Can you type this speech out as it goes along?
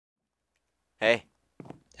Hey,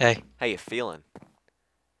 Hey, how you feeling?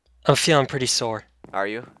 I'm feeling pretty sore. Are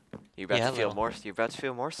you? You about Yeah, to a feel little. more? You about to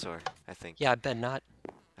feel more sore? I think. Yeah, I bet not.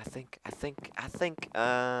 I think.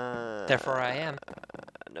 Therefore, I am.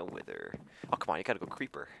 No wither. Oh come on, you gotta go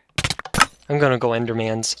creeper. I'm gonna go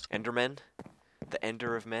Enderman's. Endermen, the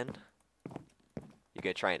ender of men. You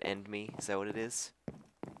gonna try and end me? Is that what it is?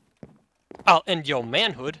 I'll end your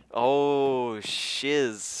manhood. Oh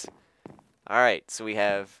shiz. All right, so we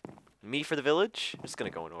have me for the village. I'm just gonna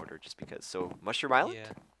go in order, just because. So Mushroom Island.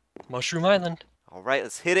 Yeah. Mushroom Island. All right,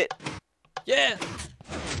 let's hit it. Yeah.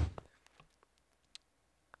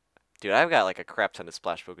 Dude, I've got like a crap ton of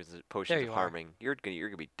splash There potions of you are. harming. You're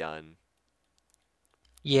gonna be done.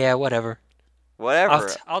 Yeah, whatever. Whatever.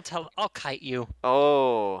 I'll kite you.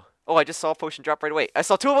 Oh. Oh, I just saw a potion drop right away. I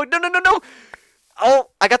saw two of them. No, no, no, no. Oh,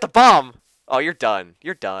 I got the bomb. Oh, you're done.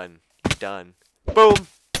 You're done. You're done. Boom.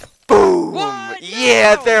 Boom. What?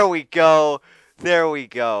 Yeah, No! there we go. There we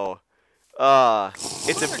go.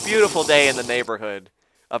 It's a beautiful day in the neighborhood.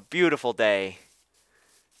 A beautiful day.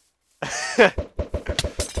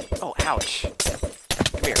 Oh, ouch.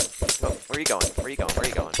 Come here. Oh, where are you going? Where are you going? Where are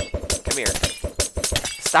you going? Come here.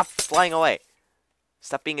 Stop flying away.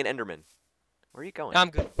 Stop being an Enderman. Where are you going? I'm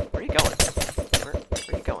good. Where are you going? Where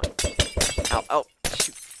are you going? Ow, oh,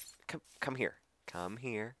 shoot. Come here. Come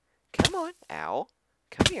here. Come on. Ow.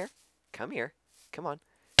 Come here. Come here. Come on.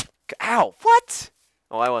 Ow, what?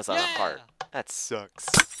 Oh, I was on a heart. That sucks.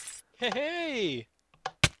 Hey.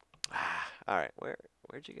 Alright,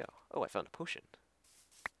 where'd you go? Oh, I found a potion.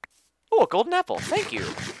 Oh, a golden apple. Thank you.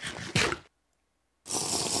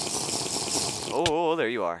 Oh, there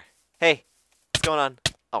you are. Hey, what's going on?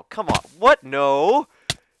 Oh, come on. What? No.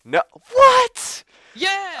 No. What?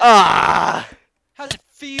 Yeah. Ah. How does it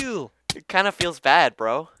feel? It kind of feels bad,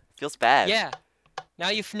 bro. Feels bad. Yeah. Now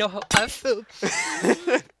you know how I feel.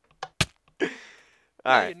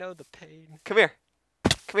 All now right. you know the pain. Come here.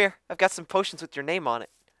 Come here. I've got some potions with your name on it.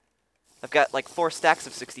 I've got like 4 stacks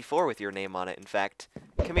of 64 with your name on it, in fact.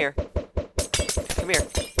 Come here. Come here.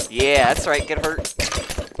 Yeah, that's right. Get hurt.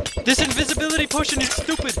 This invisibility potion is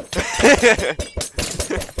stupid.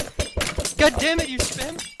 God damn it, you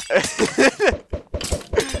spam.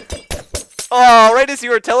 Oh, right as you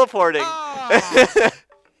were teleporting. Ah.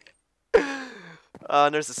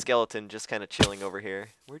 And there's a skeleton just kind of chilling over here.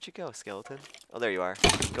 Where'd you go, skeleton? Oh, there you are.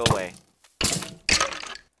 Go away.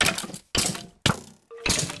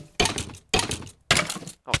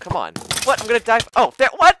 Oh, come on. What? I'm gonna die. Oh, there.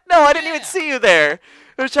 What? No, I didn't even see you there.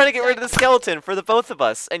 I was trying to get rid of the skeleton for the both of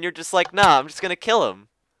us, and you're just like, nah, I'm just gonna kill him.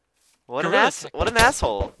 What an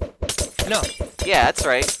asshole. No. Yeah, that's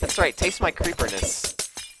right. That's right. Taste my creeperness.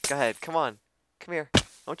 Go ahead. Come on. Come here.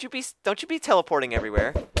 Don't you be teleporting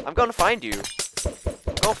everywhere. I'm gonna find you.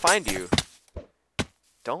 I'm gonna find you.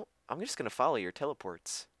 I'm just gonna follow your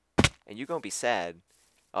teleports. And you're gonna be sad.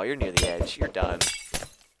 Oh, you're near the edge. You're done.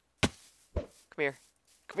 Come here.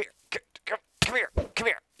 Come here. Come here. Come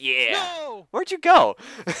here. Yeah. No! Where'd you go?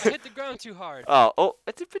 I hit the ground too hard. Oh. Oh,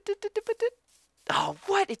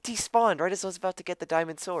 what? It despawned right as I was about to get the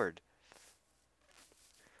diamond sword.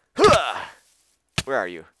 Where are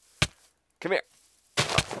you? Come here.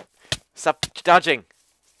 Stop dodging.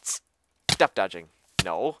 Stop dodging.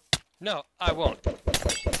 No. No, I won't.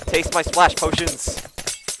 Taste my splash potions.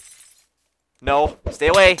 No. Stay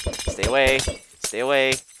away. Stay away. Stay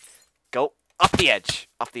away. Go. Off the edge.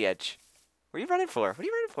 Off the edge. What are you running for? What are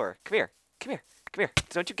you running for? Come here. Come here. Come here.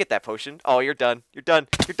 Don't you get that potion. Oh, you're done. You're done.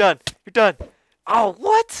 You're done. You're done. Oh,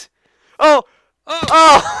 what? Oh.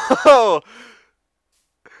 Oh. Oh.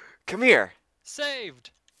 Come here. Saved.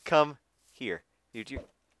 Come here. You come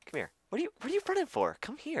here. What are you running for?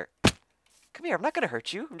 Come here. Come here. I'm not gonna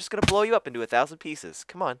hurt you. I'm just gonna blow you up into 1,000 pieces.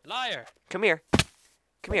 Come on. Liar. Come here.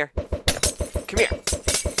 Come here. Come here.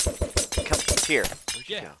 Come here. Where'd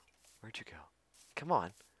you go? Where'd you go? Come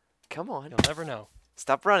on. Come on. You'll never know.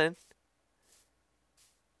 Stop running.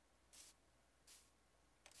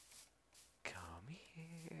 Come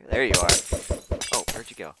here. There you are. Oh, where'd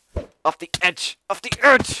you go? Off the edge. Off the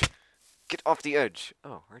edge. Get off the edge.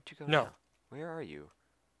 Oh, where'd you go? No. Now? Where are you?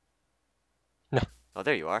 No. Oh,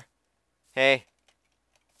 there you are. Hey.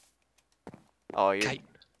 Oh, you. Kite.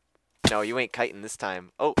 No, you ain't kiting this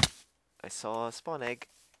time. Oh, I saw a spawn egg.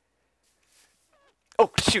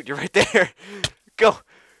 Oh, shoot, you're right there. Go.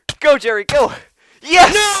 Go, Jerry, go.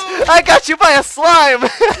 Yes! No! I got you by a slime!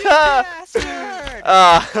 You bastard!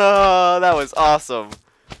 Oh, that was awesome.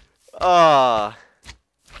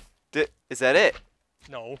 Is that it?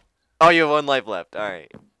 No. Oh, you have 1 life left. All right.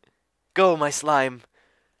 Go, my slime.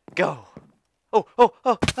 Go. Oh.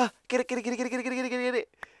 Get it.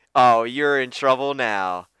 Oh, you're in trouble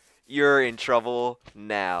now. You're in trouble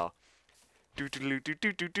now.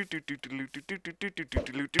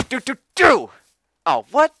 Oh,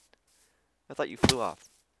 what? I thought you flew off.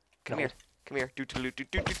 Come No. here. Come here.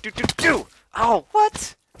 Oh,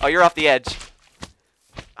 what? Oh, you're off the edge.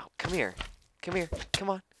 Oh, come here. Come here. Come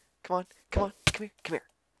on. Come on. Come on. Come here. Come here.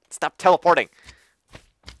 Stop teleporting.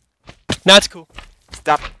 No, it's cool.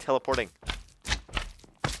 Stop teleporting.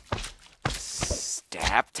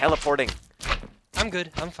 Stop teleporting. I'm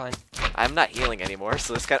good. I'm fine. I'm not healing anymore,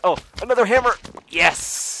 so this guy. Oh, another hammer.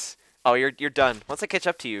 Yes. Oh, you're done. Once I catch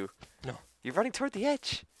up to you. No. You're running toward the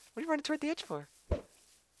edge. What are you running toward the edge for?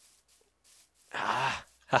 Ah.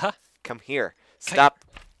 Haha. Come here. Stop.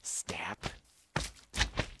 Stop.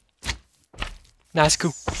 Nah, it's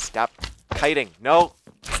cool. Stop kiting. No.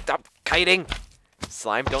 Stop kiting.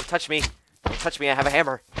 Slime, don't touch me. Don't touch me. I have a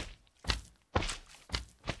hammer.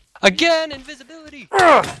 Again, invisibility.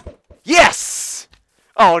 Ugh. Yes.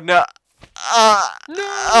 Oh no. No.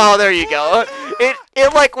 Oh, there you go.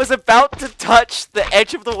 It like was about to touch the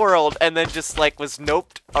edge of the world and then just like was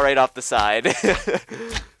noped right off the side.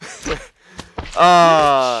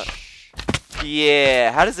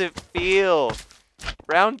 Yeah. How does it feel?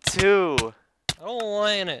 Round 2. I don't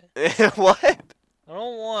want it. What? I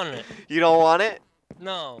don't want it. You don't want it?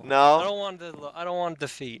 No. No? I don't want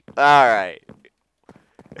defeat. All right.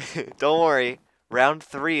 Don't worry. Round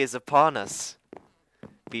 3 is upon us.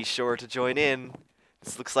 Be sure to join in.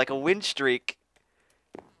 This looks like a win streak.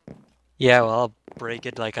 Yeah, well, I'll break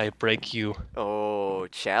it like I break you. Oh,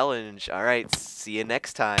 challenge. All right. See you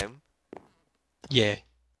next time. Yeah.